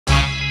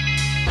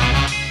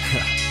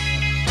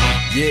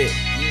Yeah,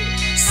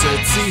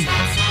 Certi.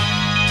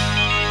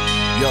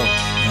 Yo,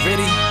 you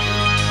ready?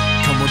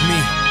 Come with me.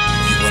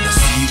 You wanna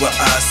see what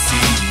I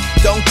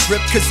see? Don't trip,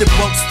 cause it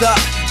won't stop.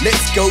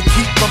 Let's go,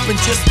 keep bumping,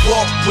 just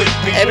walk with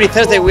me. Every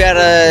Thursday we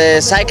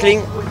are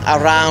cycling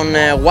around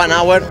 1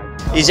 hour.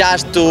 It's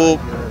just to,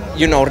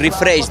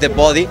 refresh the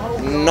body.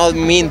 Not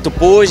mean to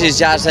push, it's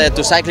just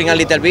to cycling a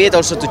little bit,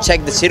 also to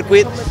check the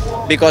circuit.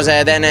 Because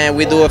then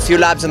we do a few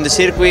laps on the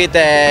circuit,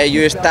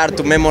 you start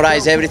to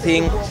memorize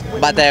everything.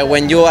 But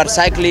when you are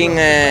cycling,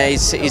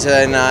 it's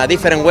in a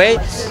different way.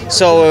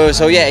 So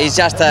yeah, it's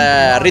just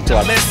a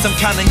ritual.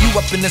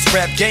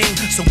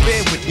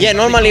 Yeah,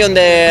 normally on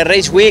the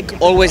race week,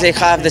 always I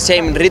have the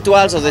same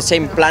rituals or the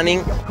same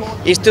planning.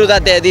 It's true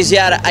that this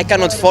year I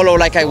cannot follow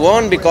like I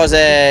want because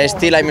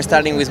still I'm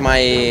starting with my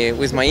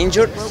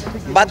injury.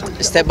 But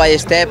step by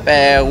step,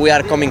 we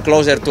are coming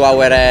closer to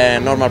our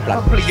normal plan.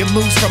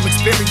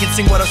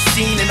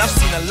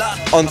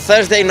 On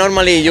Thursday,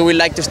 normally you will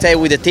like to stay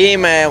with the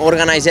team,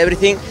 organize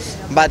everything,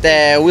 but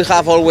we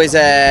have always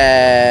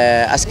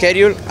a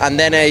schedule, and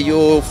then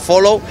you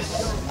follow.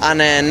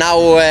 And now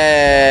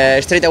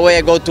straight away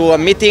I go to a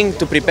meeting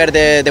to prepare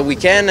the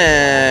weekend.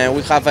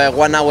 We have a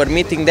 1 hour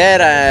meeting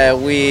there.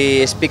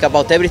 We speak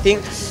about everything.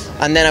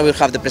 And then I will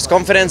have the press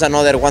conference,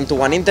 another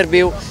one-to-one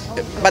interview.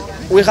 But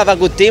we have a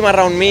good team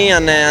around me,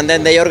 and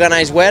then they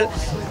organize well,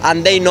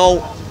 and they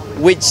know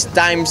which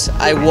times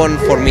I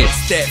want for me.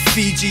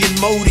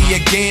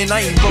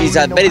 It's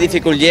a very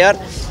difficult year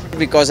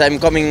because I'm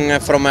coming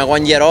from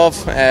 1 year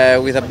off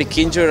with a big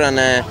injury,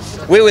 and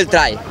we will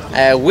try.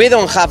 We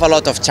don't have a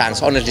lot of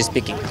chance, honestly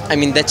speaking. I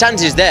mean, the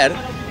chance is there,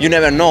 you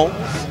never know.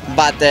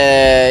 But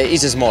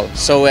it's small,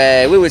 so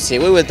we will see.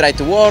 We will try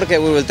to work, we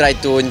will try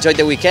to enjoy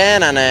the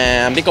weekend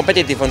and be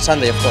competitive on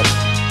Sunday, of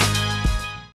course.